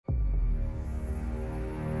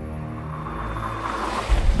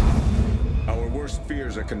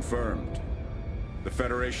orders are confirmed. The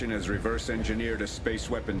Federation has reverse engineered a space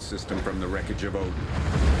weapons system from the wreckage of Odin.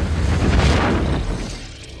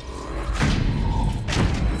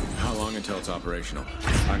 How long until it's operational?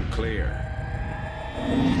 Unclear.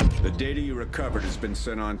 The data you recovered has been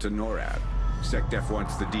sent on to NORAD. SecDef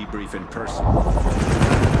wants the debrief in person.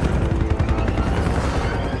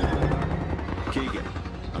 Keegan,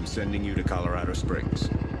 I'm sending you to Colorado Springs.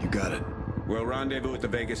 You got it. We'll rendezvous at the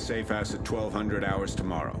Vegas safe house at 1200 hours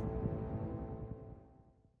tomorrow.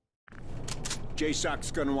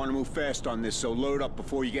 JSOC's gonna want to move fast on this, so load up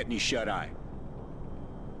before you get any shut-eye.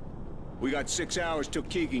 We got 6 hours till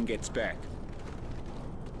Keegan gets back.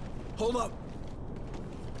 Hold up.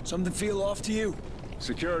 Something feel off to you?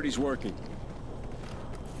 Security's working.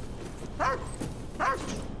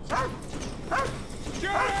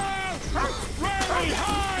 Get out! Rally,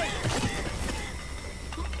 hide!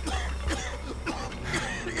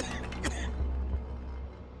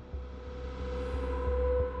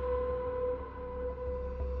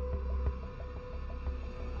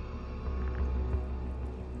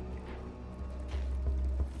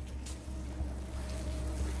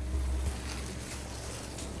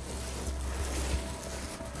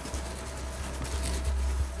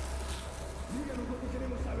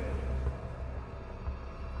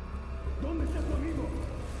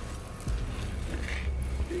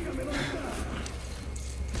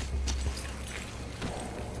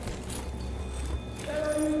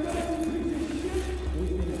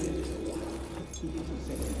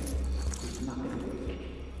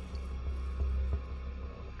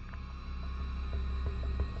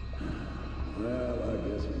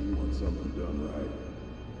 Something done right.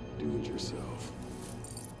 Do it yourself.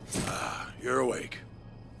 You're awake.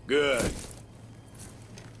 Good.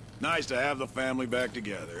 Nice to have the family back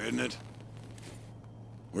together, isn't it?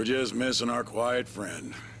 We're just missing our quiet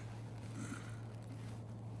friend.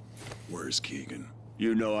 Where's Keegan?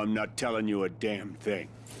 You know I'm not telling you a damn thing.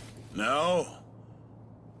 No?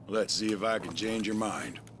 Let's see if I can change your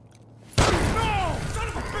mind. No! Son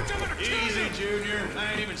of a bitch, I'm gonna kill you! Easy, Junior.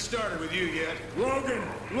 I ain't even started with you yet. Logan,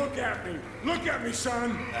 look at me! Look at me,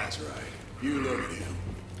 son! That's right. You look at him.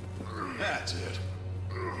 That's it.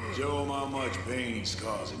 Show him how much pain he's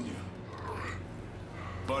causing you.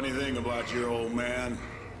 Funny thing about your old man,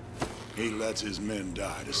 he lets his men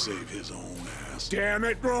die to save his own ass. Damn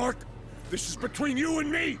it, Rourke! This is between you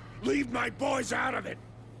and me! Leave my boys out of it!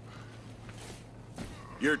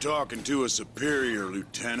 You're talking to a superior,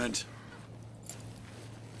 Lieutenant.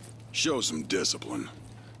 Show some discipline.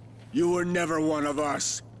 You were never one of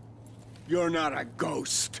us. You're not a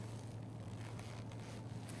ghost.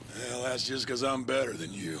 Well, that's just because I'm better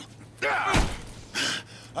than you.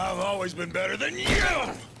 I've always been better than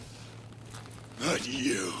you! But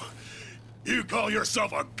you call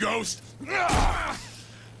yourself a ghost?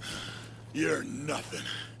 You're nothing.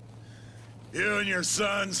 You and your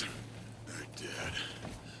sons are dead.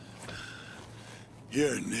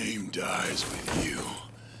 Your name dies with you.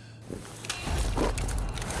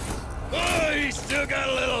 Oh, he's still got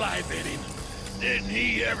a little life in him. Didn't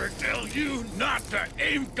he ever tell you not to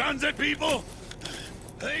aim guns at people?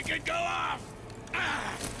 They could go off.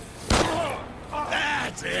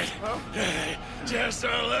 That's it. Just a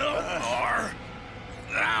little more.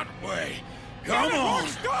 That way. Come on.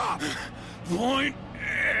 Stop! Point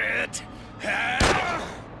it at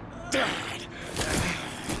Dad.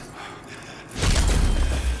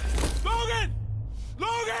 Logan!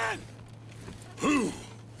 Logan! Whew.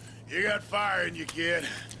 You got fire in you, kid.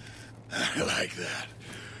 I like that.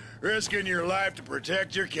 Risking your life to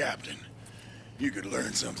protect your captain. You could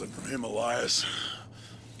learn something from him, Elias.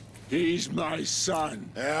 He's my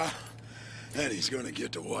son. Yeah? And he's gonna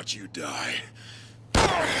get to watch you die.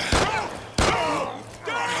 Dad!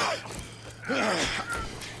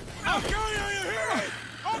 I'll kill you, you hear me?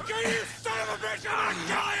 I'll kill you, you son of a bitch! I'm gonna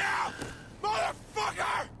kill you!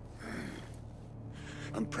 Motherfucker!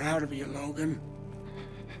 I'm proud of you, Logan.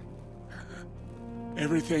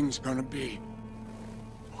 Everything's gonna be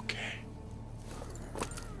okay.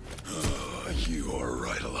 You are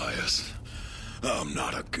right, Elias. I'm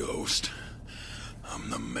not a ghost. I'm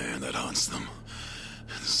the man that hunts them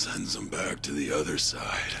and sends them back to the other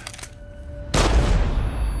side.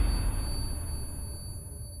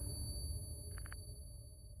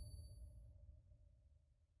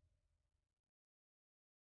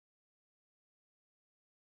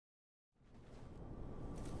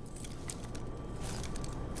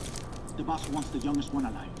 The boss wants the youngest one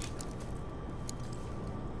alive.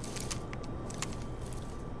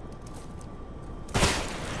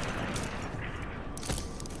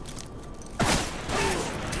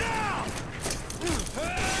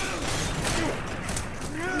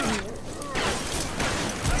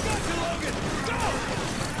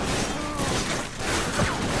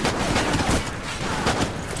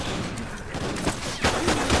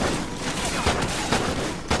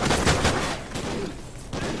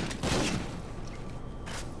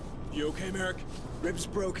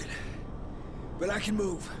 hips broken, but I can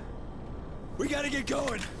move. We gotta get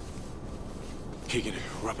going. Keegan,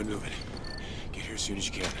 we're up and moving. Get here as soon as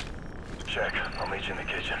you can. Check. I'll meet you in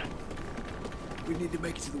the kitchen. We need to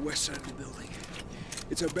make it to the west side of the building.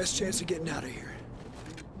 It's our best chance of getting out of here.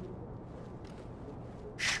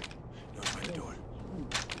 Shh. Notify the door.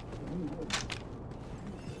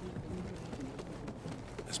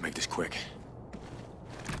 Let's make this quick.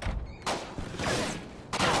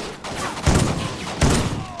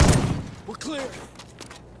 We're clear.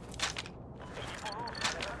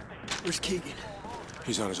 Where's Keegan?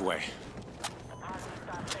 He's on his way.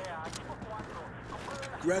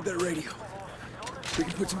 Grab that radio. We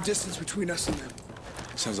can put some distance between us and them.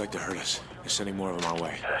 Sounds like they heard us. They're sending more of them our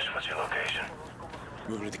way. Ash, what's your location?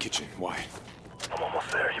 Moving to the kitchen. Why? I'm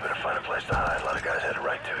almost there. You better find a place to hide. A lot of guys headed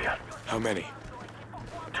right to you. How many?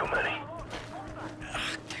 Too many.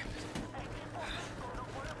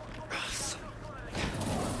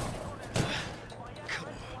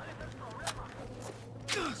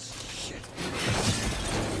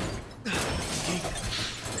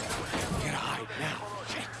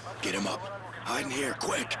 Get him up. Hide in here,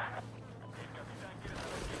 quick.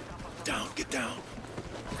 Down, get down.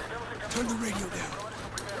 Turn the radio down.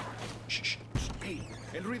 Shh. Hey,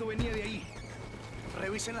 el ruido venía de ahí.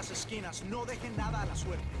 Revisen las esquinas, no dejen nada a la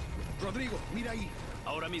suerte. Rodrigo, mira ahí.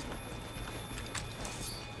 Ahora mismo.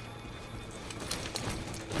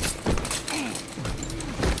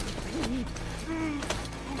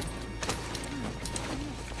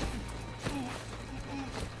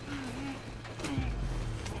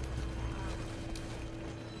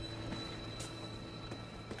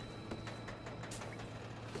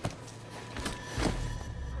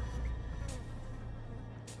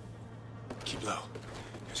 Keep low.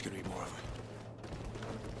 There's gonna be more of them.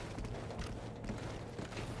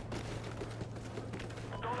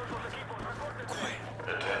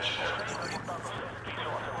 Attention, everyone.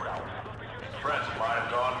 Friends of mine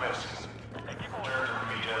have gone missing. Return to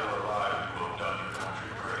me dead or alive, you will have done your country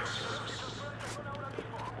a great service.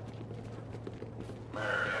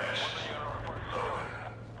 Mary Ashley, Logan,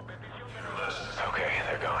 you're listening. Okay,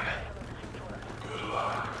 they're gone. Good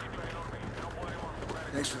luck.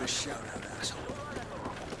 Thanks for the shout-out, asshole.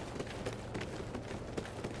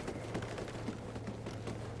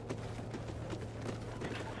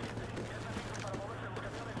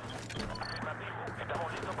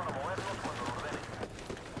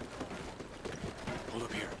 Hold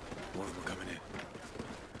up here. More of them coming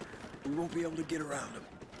in. We won't be able to get around them.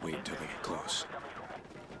 Wait until they get close.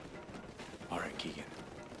 All right, Keegan.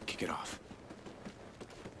 Kick it off.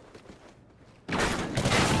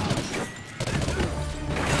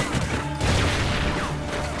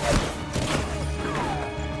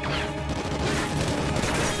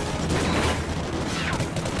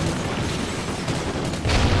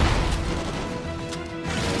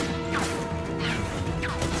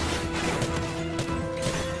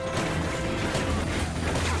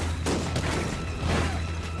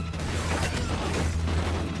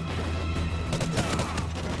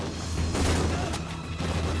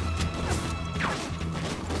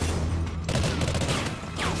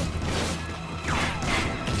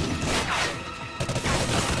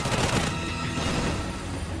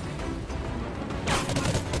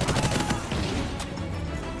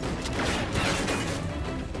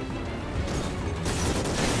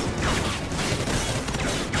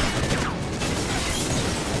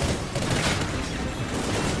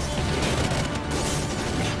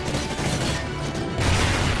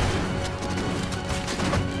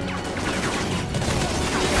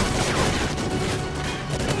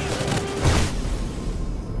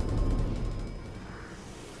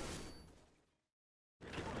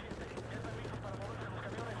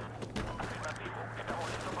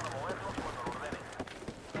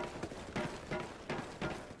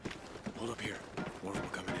 Hold up here. More of them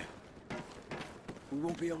coming in. We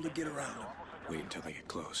won't be able to get around them. Wait until they get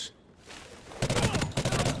close.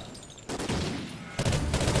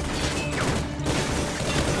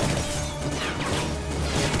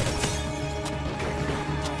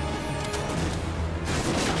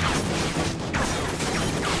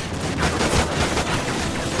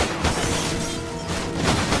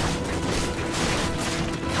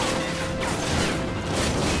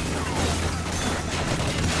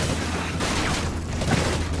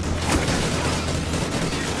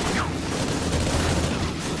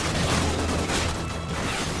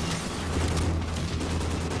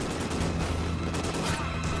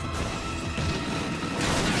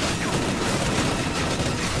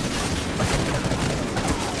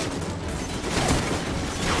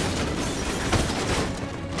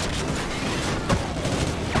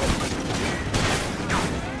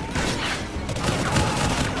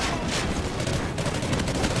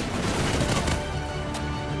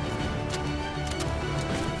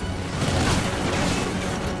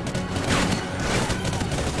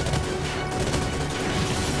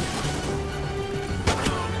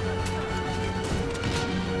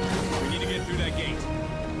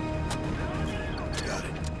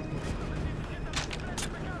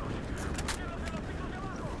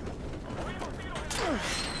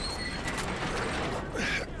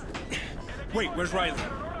 Wait, where's Riley?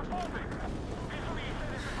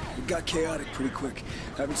 It got chaotic pretty quick.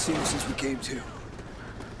 Haven't seen him since we came to.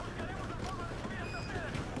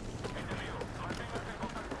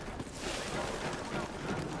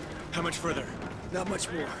 How much further? Not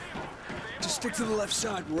much more. Just stick to the left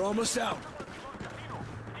side. We're almost out.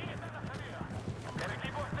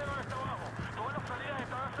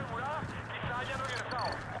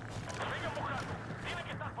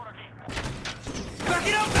 Back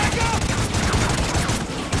it up! Back up!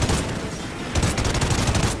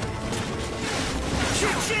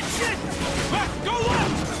 Shit! Back! Go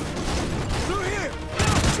left! Through here!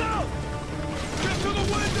 Go! Get to the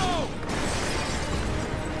window!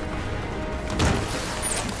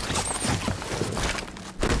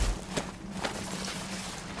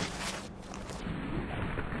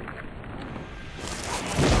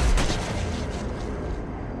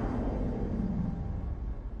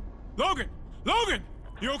 Logan!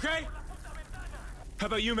 You okay? How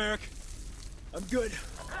about you, Merrick? I'm good.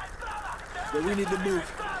 But we need to move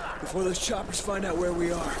before those choppers find out where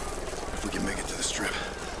we are. If we can make it to the strip,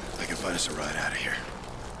 I can find us a ride out of here.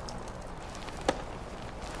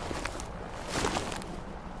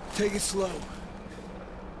 Take it slow.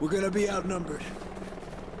 We're gonna be outnumbered.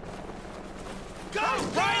 Go,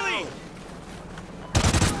 Riley!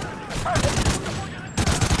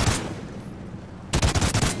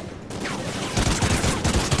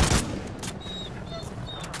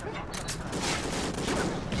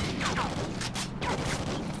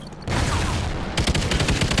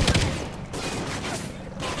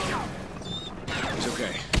 He's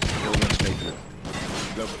okay. He'll run straight through.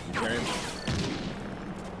 Go, you carry him?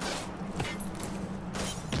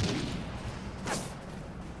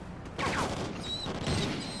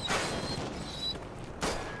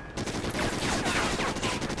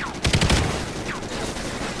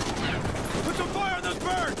 Put some fire on those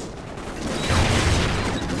birds!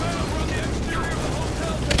 Commando, we're on the exterior of the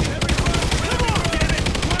hotel, taking heavy fire. Come on, damn it!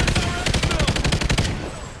 Where's our exfil?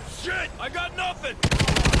 Shit! I got nothing!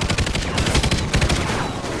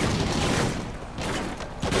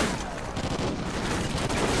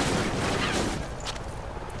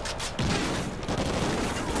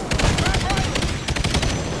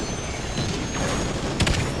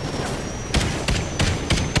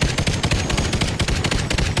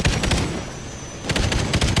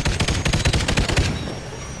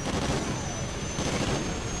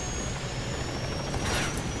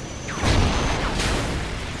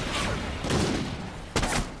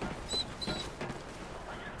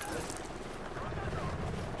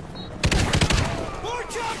 More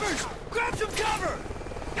choppers! Grab some cover!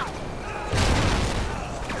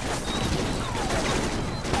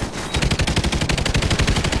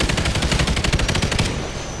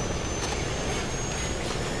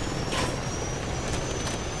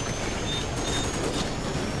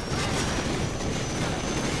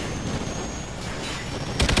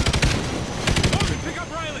 Logan, pick up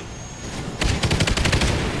Riley!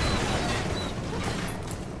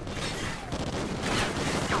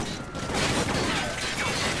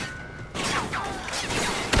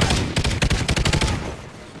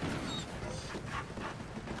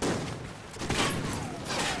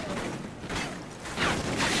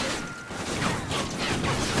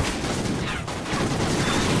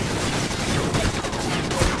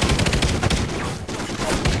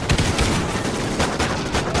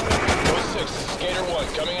 Gator 1,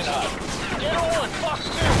 coming in hot. Gator 1, Fox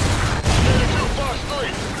 2! Gator 2, Fox 3!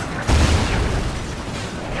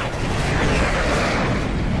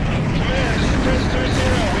 Command, this is Prince 2-0.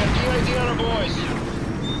 We have EID on our boys.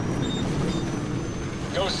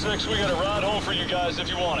 Go 6, we got a ride home for you guys if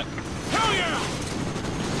you want it. Hell yeah!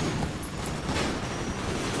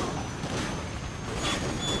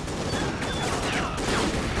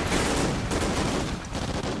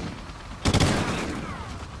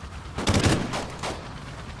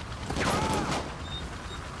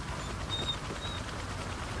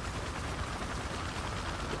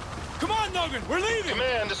 Come on, Logan, we're leaving!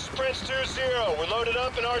 Command, this is Prince 2-0. We're loaded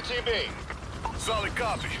up in RTB. Solid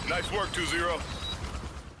copy. Nice work, 2-0.